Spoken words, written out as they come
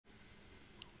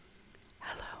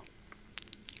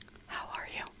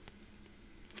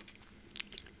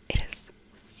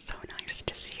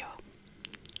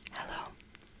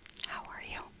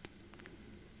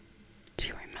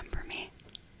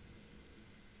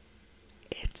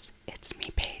It's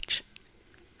me, Paige.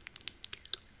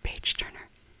 Paige Turner.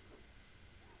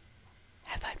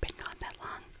 Have I been gone that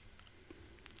long?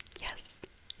 Yes,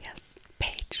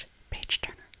 Paige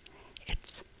Turner.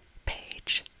 It's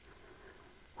Paige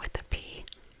with a P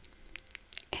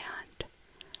and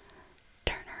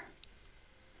Turner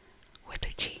with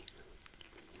a T.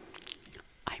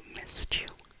 I missed you.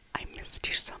 I missed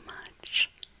you so much.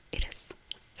 It is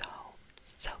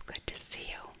so good to see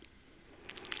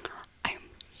you. I am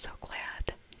so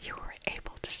glad you were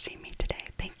able to see me today.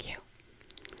 Thank you.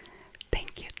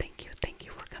 Thank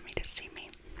you for coming to see me.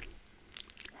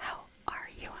 How are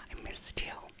you? I missed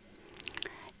you.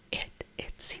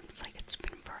 It seems like it's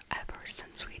been forever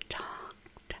since we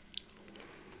talked.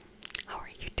 How are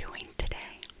you doing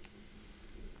today?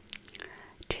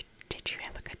 Did you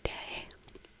have a good day?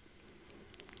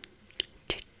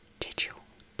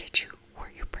 Were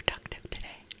you productive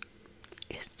today?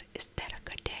 Is that a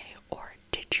good day, or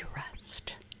did you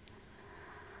rest?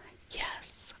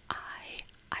 Yes, I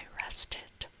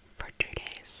rested for 2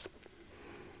 days.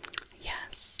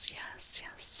 Yes.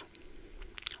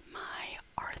 My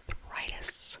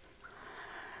arthritis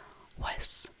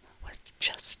was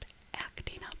just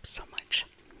acting up so much.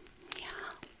 Yeah.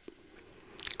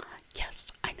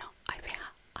 Yes, I know. I've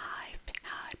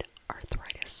had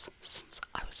arthritis since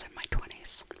I was in my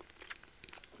 20s.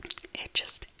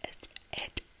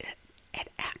 It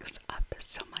acts up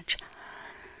so much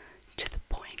to the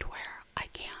point where I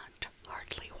can't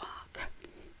hardly walk.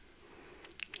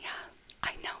 Yeah,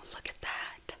 I know. Look at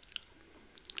that.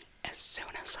 As soon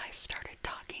as I started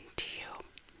talking to you,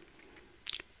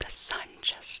 the sun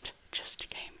just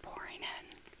came pouring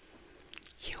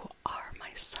in. You are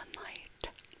my sunlight.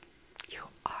 You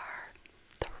are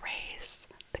the rays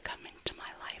that come into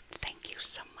my life. Thank you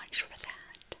so much for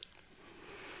that.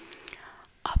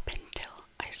 Up until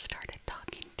I started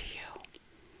talking to you,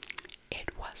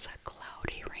 it was a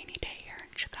cloudy, rainy day here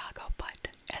in Chicago, but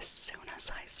as soon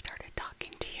as I started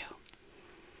talking to you,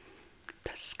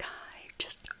 the sky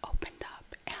just opened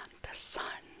up and the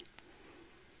sun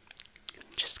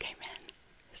just came in.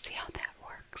 See how that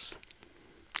works?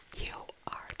 You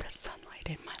are the sunlight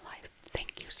in my life.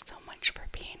 Thank you so much for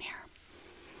being here.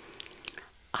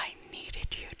 I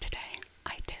needed you today.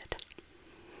 I did.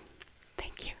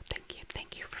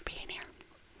 Thank you for being here.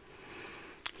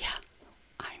 Yeah,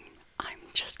 I'm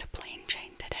just a plain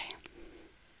Jane today.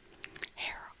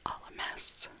 Hair all a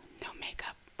mess, no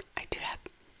makeup. I do have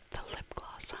the lip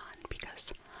gloss on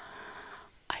because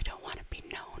I don't want to be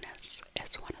known as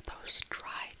one of those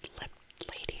dried lip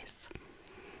ladies.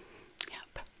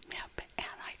 Yep, and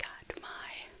I got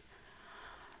my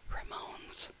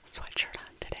Ramones sweatshirt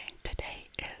on today. Today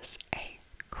is a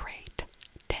great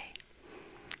day.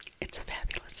 It's a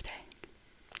fabulous day.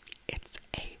 It's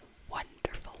a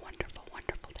wonderful, wonderful,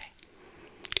 wonderful day.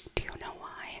 Do you know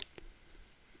why?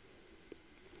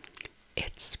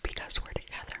 It's because we're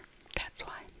together. That's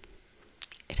why.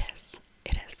 It is.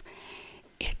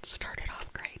 It started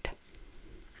off great.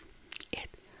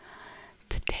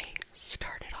 The day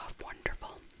started off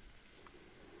wonderful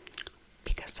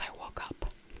because I woke up.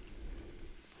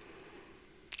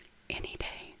 Any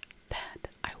day that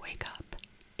I wake up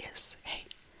is, hey,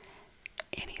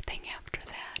 anything after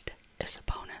that is a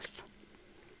bonus.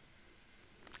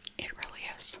 It really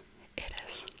is. It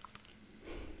is.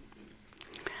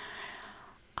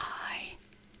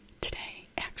 Today,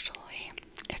 actually,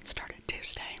 it started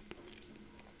Tuesday.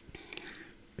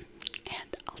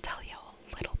 And I'll tell you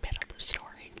a little bit of the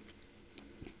story.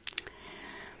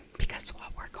 Because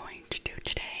what we're going to do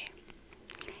today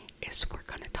is we're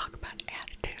going to talk about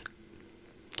attitude.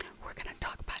 We're going to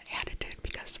talk about attitude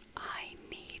because I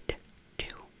need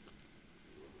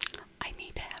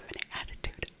to have an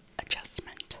attitude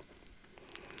adjustment.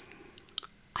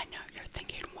 I know you're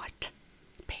thinking, what,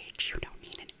 Paige, you don't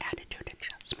need an attitude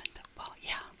adjustment. Well,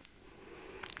 yeah.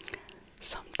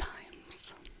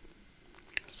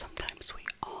 Sometimes we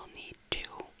all need to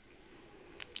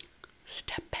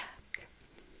step back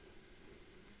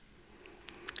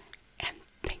and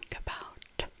think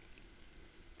about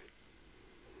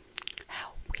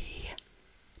how we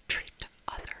treat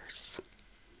others,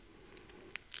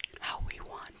 how we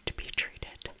want to be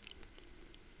treated,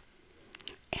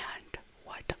 and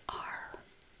what our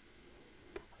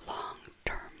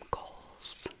long-term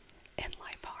goals in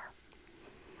life are.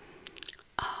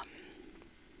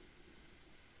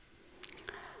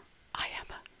 I have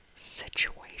a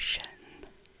situation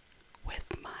with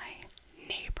my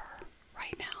neighbor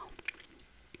right now.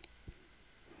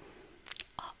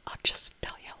 I'll just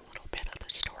tell you a little bit of the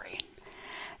story,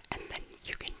 and then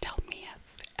you can tell me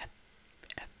if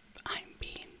I'm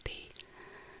being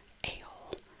the a-hole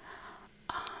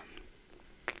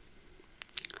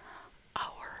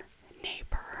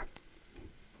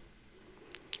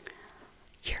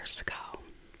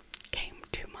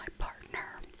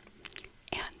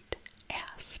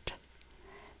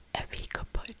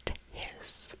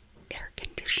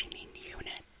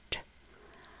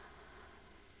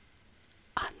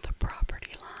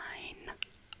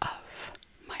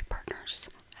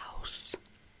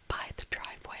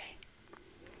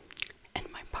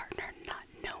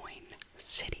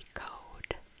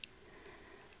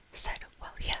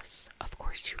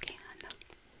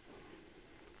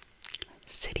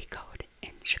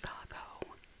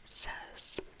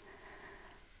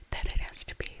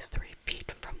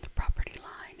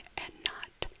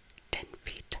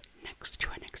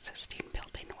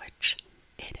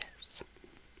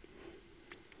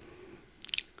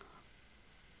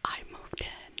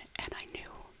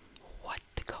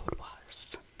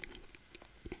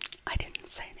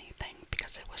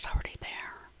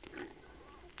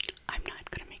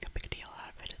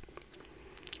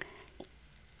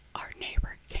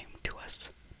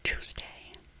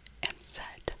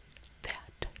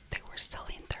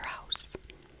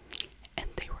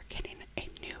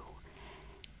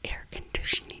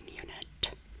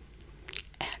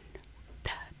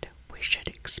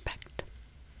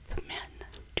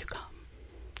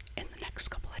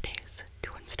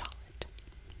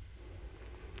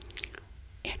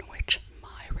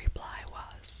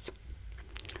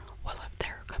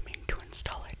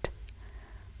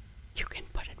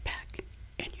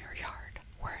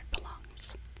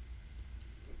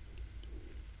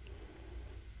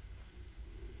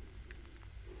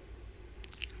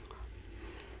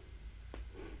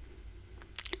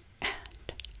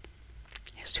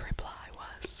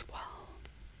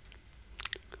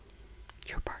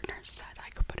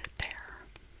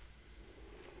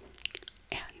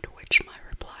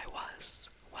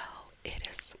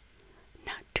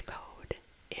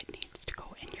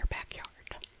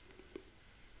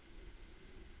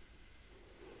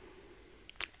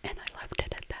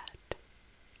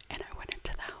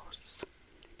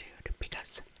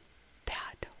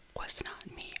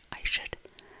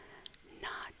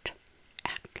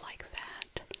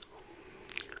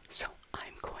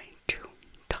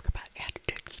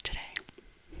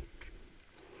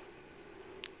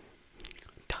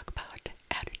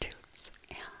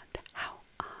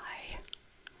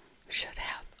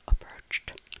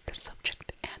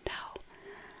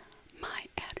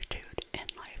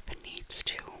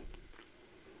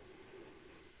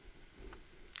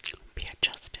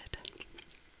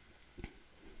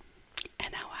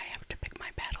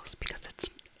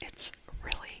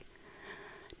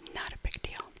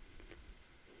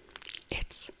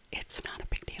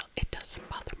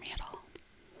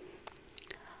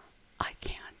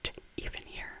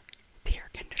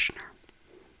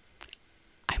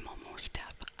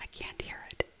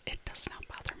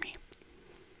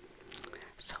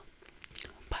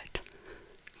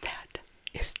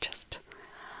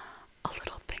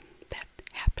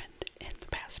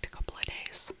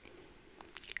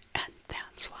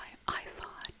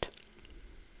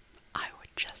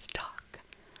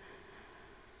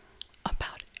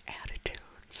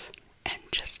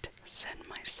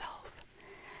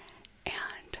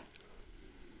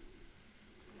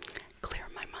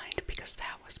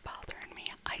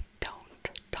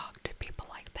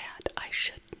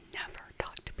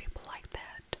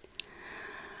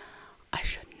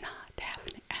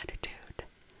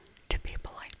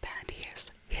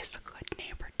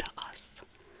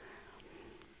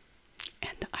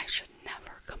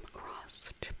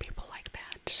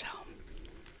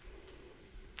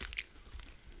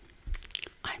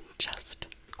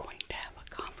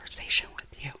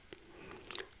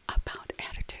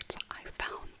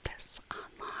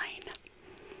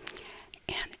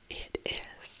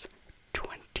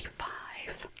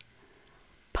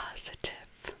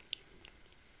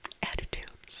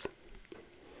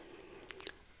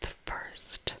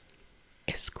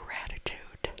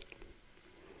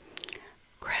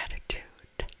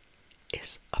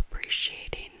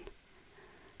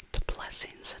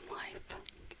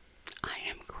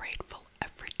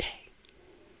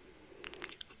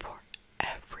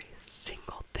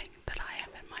single thing that I have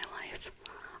in my life.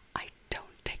 I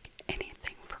don't take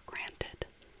anything for granted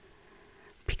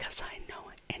because I know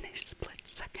in a split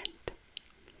second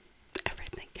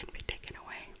everything can be taken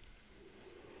away.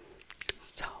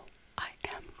 So I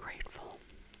am grateful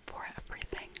for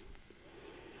everything.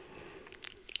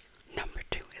 Number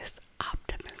 2 is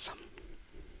optimism.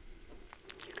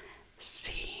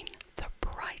 Seeing the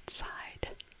bright side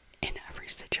in every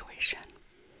situation.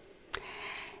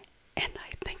 And I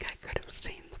think I could have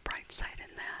seen the bright side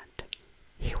in that.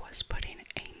 He was putting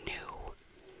a new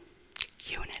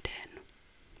unit in.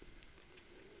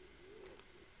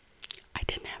 I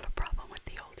didn't have a problem with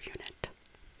the old unit.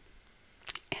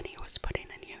 And he was putting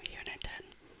a new unit in.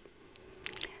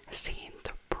 Seeing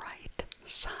the bright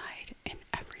side in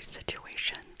every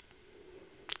situation.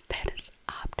 That is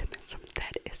optimism.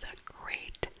 That is a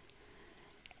great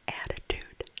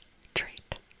attitude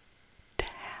trait to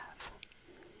have.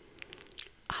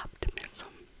 Optimism.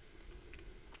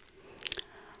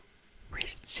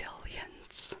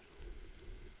 Resilience.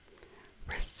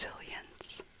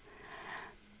 Resilience.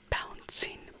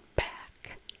 Bouncing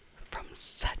back from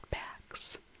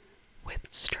setbacks with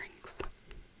strength.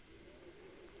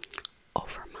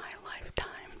 Over my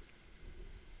lifetime,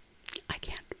 I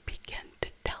can't begin to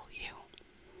tell you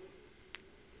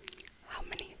how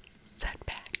many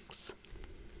setbacks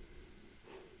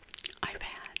I've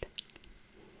had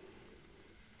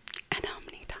and how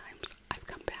many times I've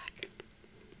come back.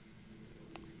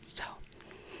 So,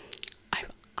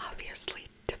 I've obviously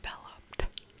developed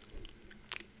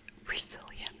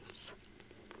resilience,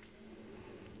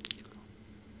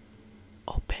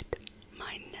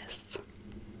 open-mindedness,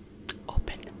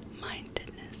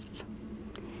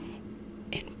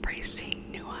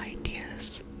 embracing new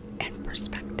ideas and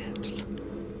perspectives,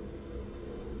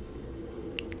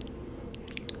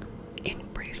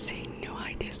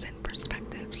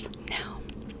 Now,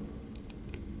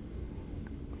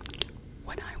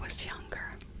 when I was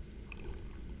younger,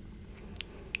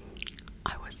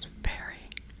 I was very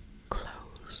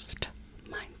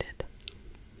closed-minded.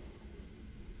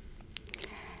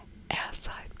 As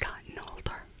I've gotten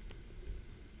older,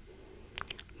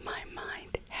 my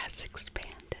mind has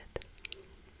expanded.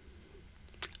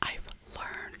 I've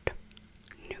learned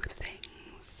new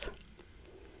things.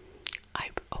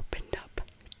 I've opened up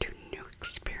to new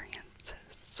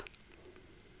experiences.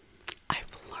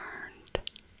 I've learned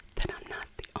that I'm not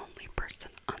the only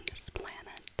person on this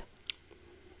planet.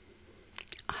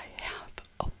 I have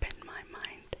opened my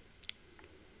mind,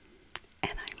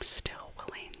 and I'm still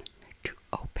willing to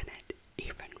open it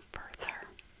even further.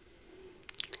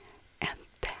 And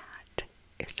that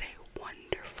is a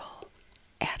wonderful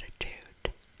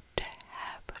attitude to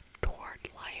have toward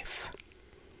life.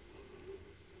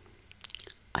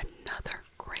 Another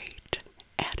great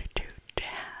attitude to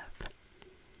have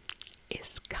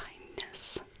is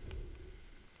kindness.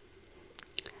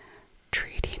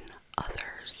 Treating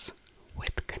others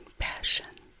with compassion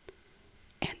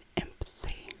and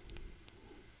empathy.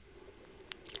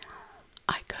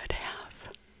 I could have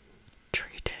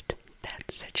treated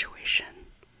that situation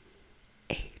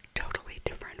a totally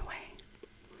different way,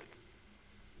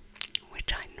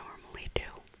 which I normally do.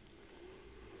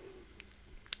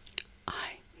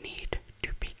 I need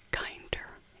to be kinder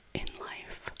in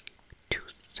life to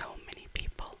so many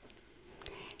people,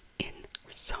 in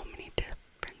so many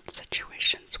different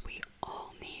situations. We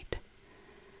all need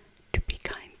to be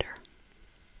kinder.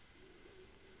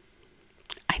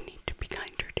 I need to be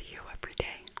kinder to you every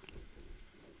day.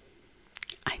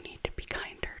 I need to be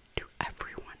kinder to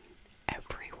everyone,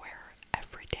 everywhere,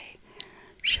 every day.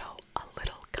 Show a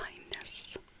little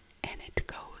kindness, and it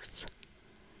goes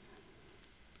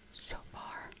so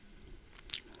far,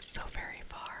 so very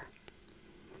far.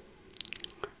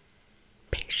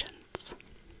 Patience.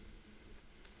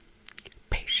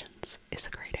 Patience is a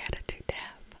great attitude to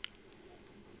have.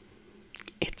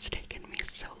 It's taken me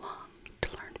so long to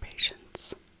learn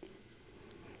patience.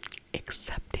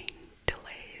 Accepting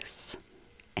delays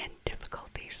and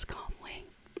difficulties calmly.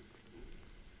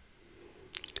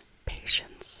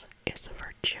 Patience is a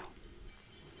virtue.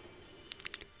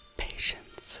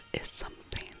 Patience is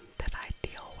something that I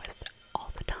deal with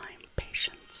all the time.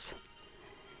 Patience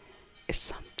is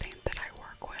something that I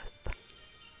work with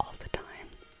all the time.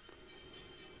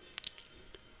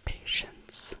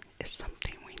 Patience is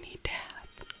something we need to have.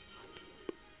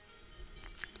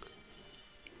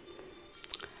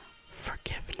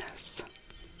 Forgiveness.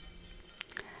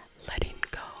 Letting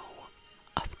go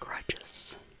of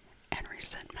grudges and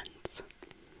resentments.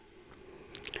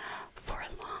 For a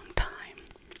long time,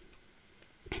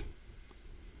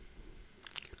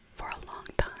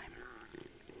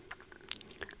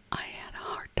 I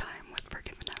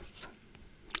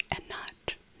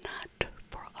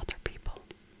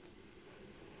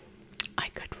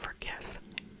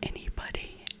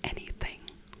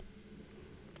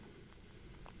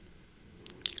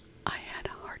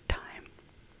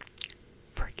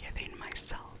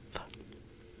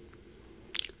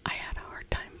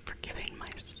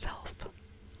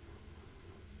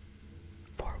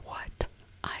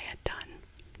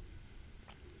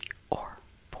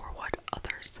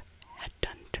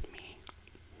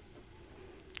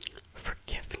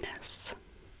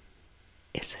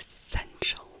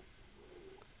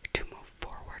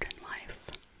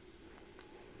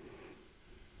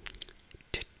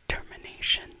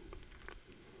determination,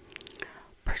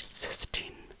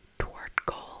 persisting toward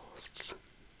goals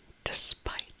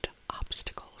despite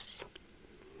obstacles,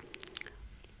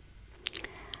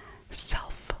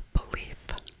 self-belief,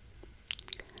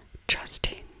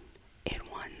 trusting in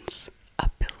one's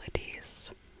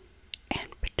abilities and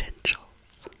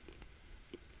potentials,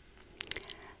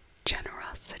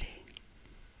 generosity,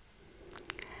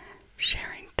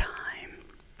 sharing time,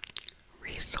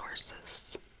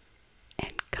 resources,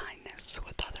 and kindness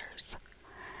with others.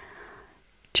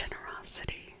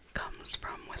 Generosity comes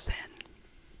from within.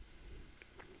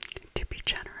 To be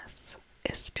generous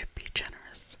is to be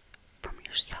generous from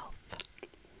yourself.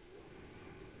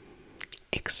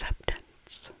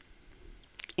 Acceptance,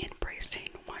 embracing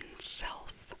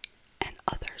oneself and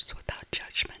others without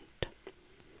judgment.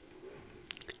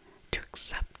 To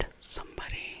accept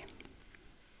somebody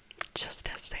just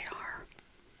as they are,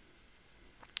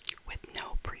 with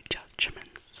no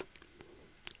prejudgments,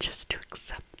 just to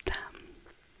accept them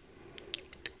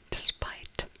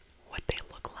despite what they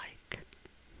look like,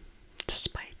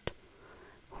 despite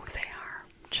who they are,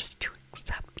 just to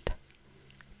accept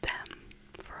them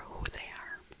for who they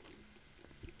are.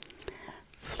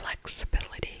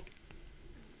 Flexibility,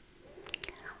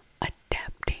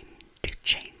 adapting to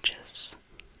changes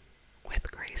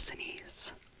with grace and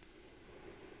ease.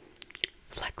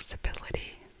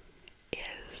 Flexibility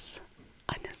is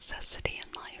a necessity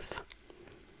in life,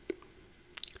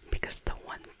 because the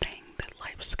one thing that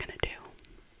life's gonna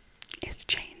do is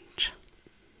change.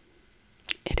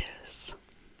 It is.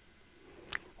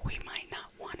 We might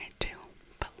not want it to,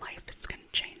 but life is gonna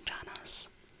change on us.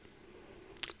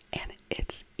 And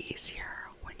it's easier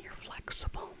when you're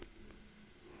flexible.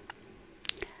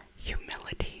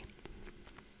 Humility,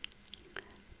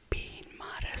 being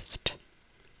modest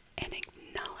and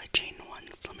acknowledging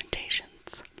one's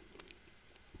limitations.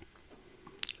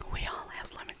 We all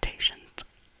have limitations,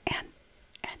 and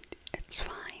it's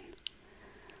fine.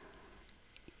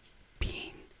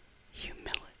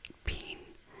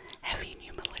 Having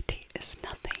humility is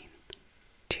nothing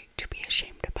to be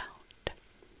ashamed about.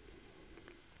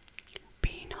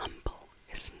 Being humble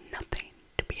is nothing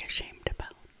to be ashamed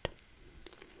about.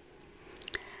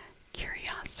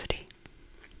 Curiosity,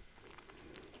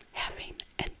 having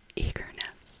an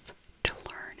eagerness to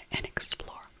learn and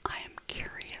explore. I am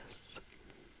curious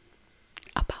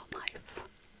about life.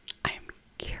 I am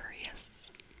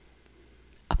curious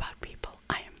about people.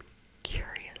 I am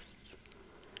curious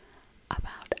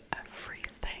about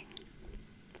everything.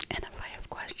 And if I have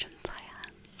questions, I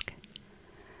ask.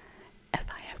 If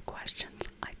I have questions,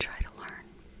 I try to learn.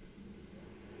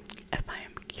 If I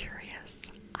am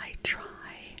curious, I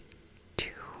try to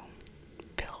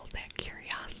fill that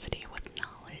curiosity with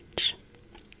knowledge.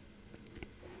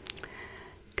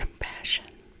 Compassion,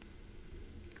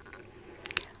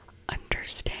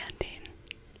 understanding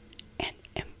and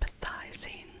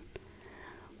empathizing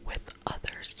with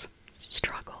others'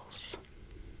 struggles.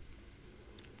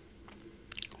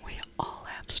 We all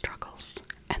have struggles,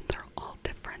 and they're all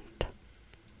different.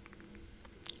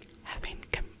 Having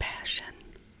compassion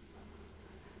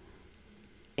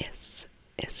is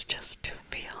just to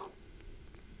feel.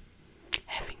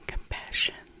 Having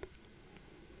compassion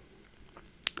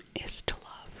is to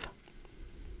love.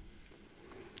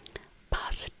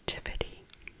 Positivity,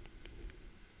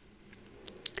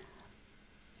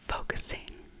 focusing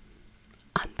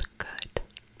on the good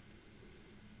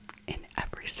in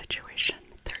every situation.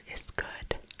 There is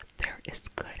good. There is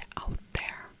good out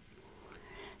there.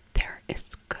 There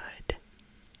is good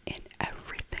in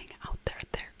everything out there.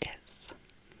 There is.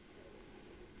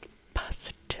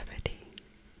 Positivity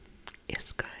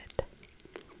is good.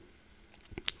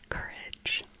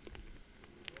 Courage,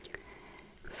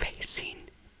 facing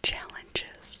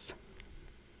challenges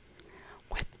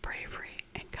with bravery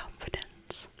and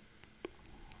confidence.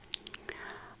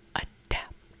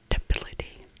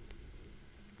 Adaptability,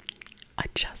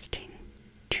 adjusting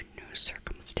to new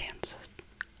circumstances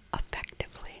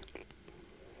effectively.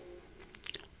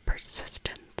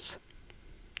 Persistence,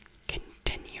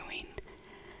 continuing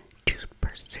to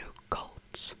pursue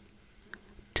goals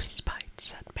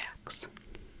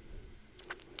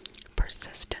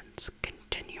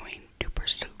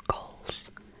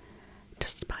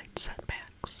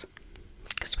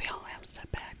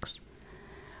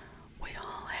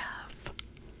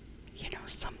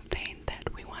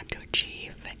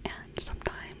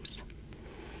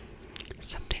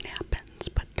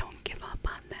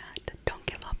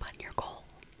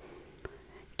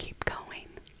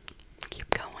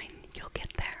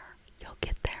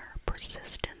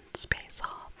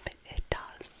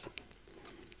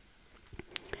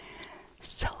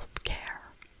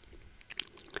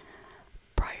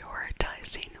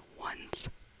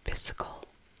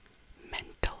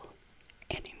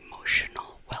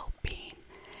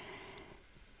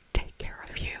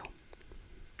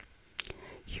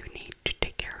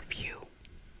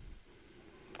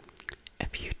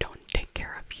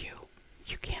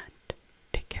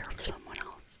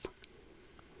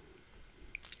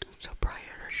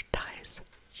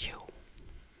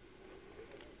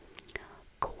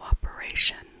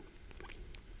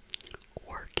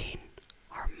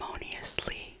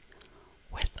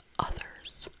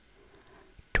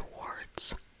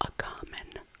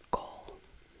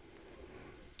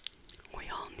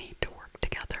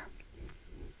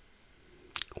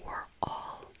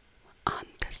on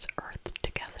this earth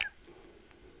together.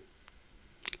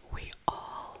 We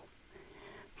all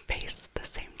face the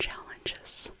same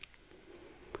challenges.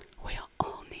 We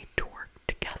all need to work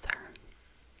together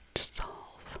to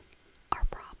solve our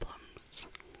problems.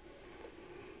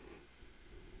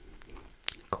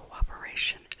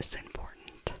 Cooperation is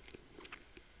important.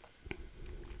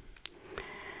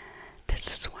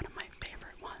 This is one of my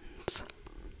favorite ones.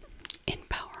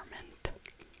 Empowerment.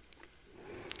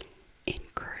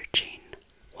 Encouraging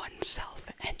oneself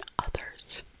and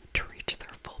others to reach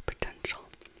their full potential.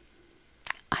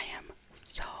 I am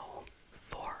so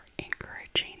for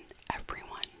encouraging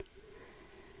everyone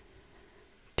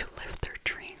to live their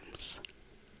dreams,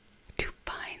 to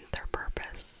find their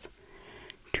purpose,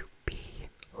 to be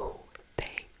who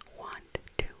they want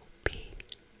to be.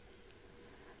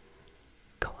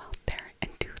 Go out there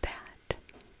and do that.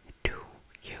 Do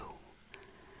you.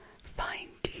 Find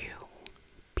you.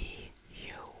 Be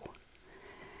you.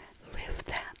 Live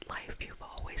that life you've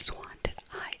always wanted.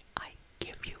 I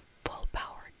give you full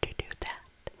power to do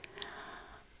that.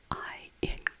 I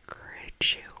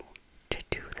encourage you to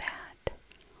do that.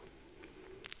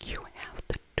 You have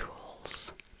the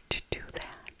tools to do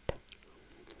that.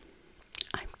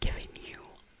 I'm giving you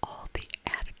all the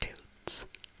attitudes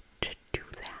to do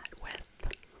that with.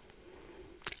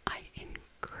 I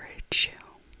encourage you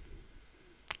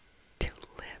to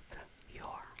live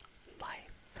your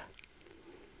life.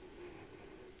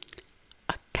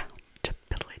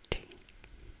 Accountability.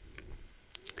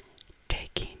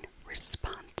 Taking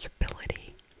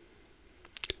responsibility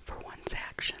for one's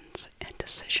actions and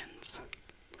decisions.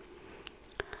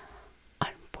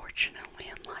 Unfortunately,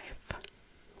 in life,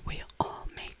 we all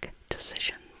make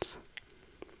decisions,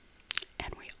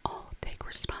 and we all take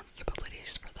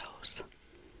responsibilities for those.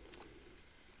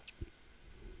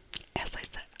 As I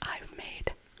said, I've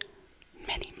made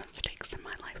many mistakes in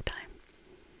my lifetime,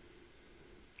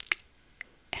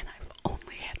 and I've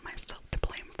only had myself to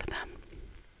blame for them.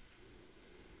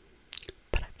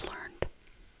 But I've learned.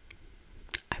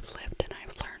 I've lived and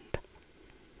I've learned.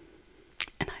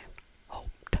 And I've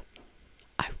hoped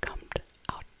I've come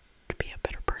out to be a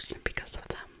better person because of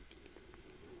them.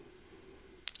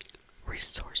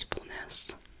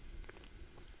 Resourcefulness.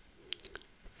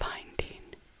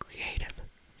 Finding creative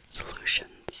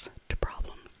solutions to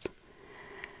problems.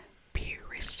 Be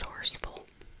resourceful.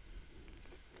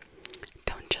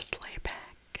 Don't just lay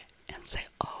back and say,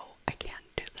 oh, I can't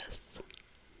do this.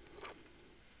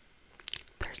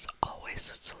 There's always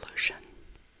a solution.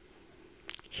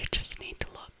 You just need to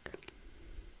look.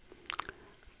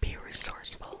 Be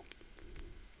resourceful.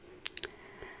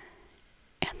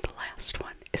 And the last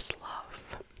one is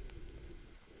love.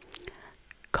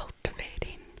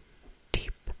 Cultivating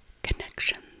deep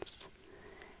connections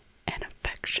and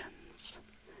affections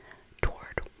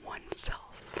toward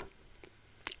oneself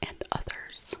and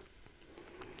others.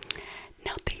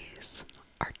 Now these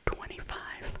are 25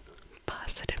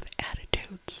 positive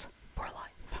attitudes for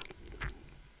life.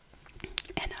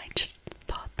 And I just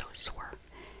thought those were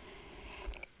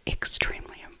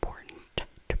extremely important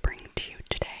to bring to you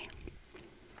today,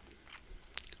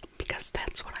 because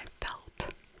that's what I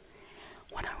felt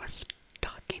when I was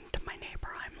talking to my neighbor.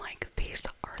 I'm like, these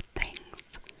are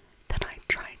things that I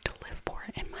try to live for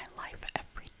in my life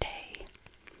every day.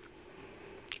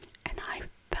 And I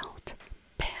felt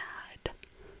bad.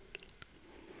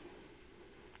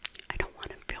 I don't want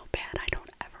to feel bad. I don't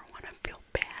ever want to feel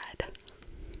bad.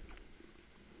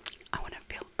 I want to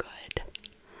feel good.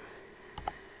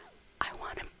 I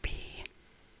want to be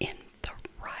in the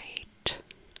right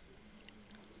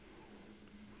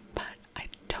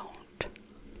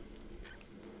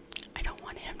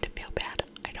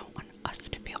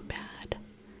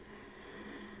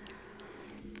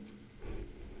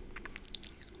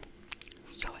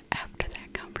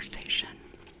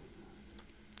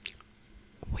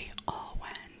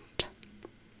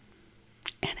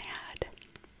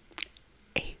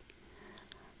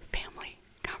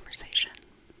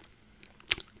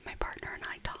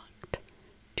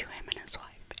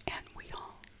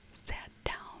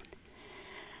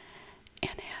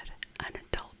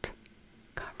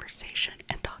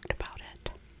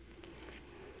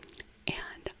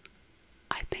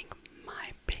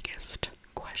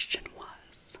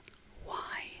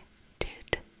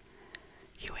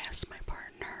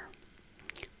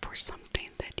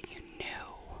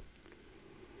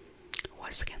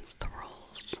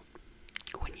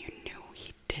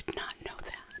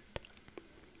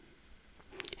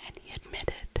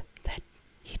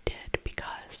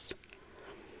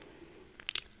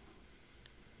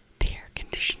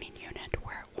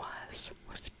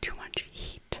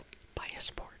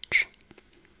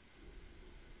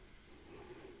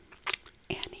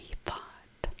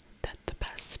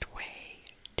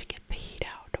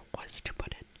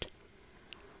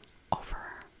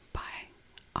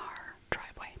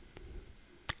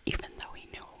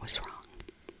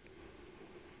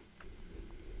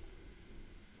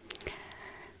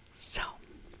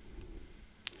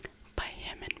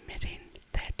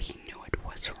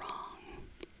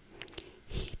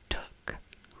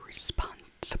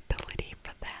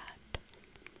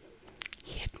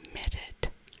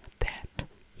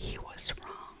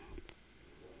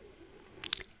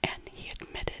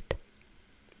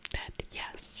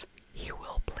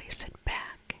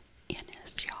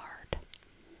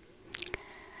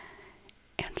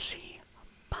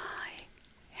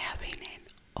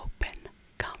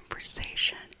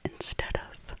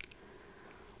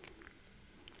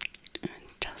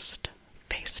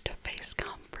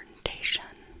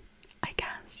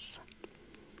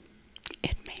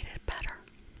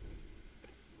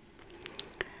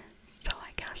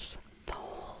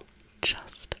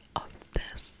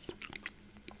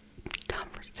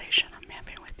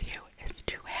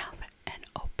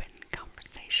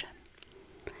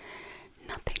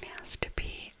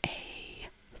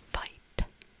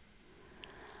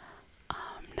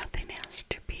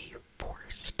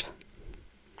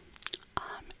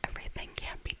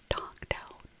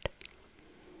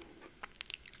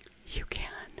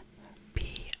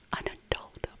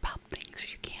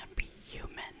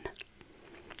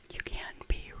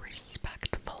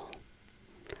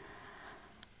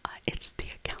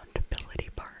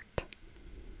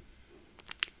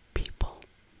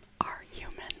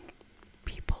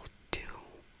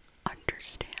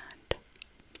understand.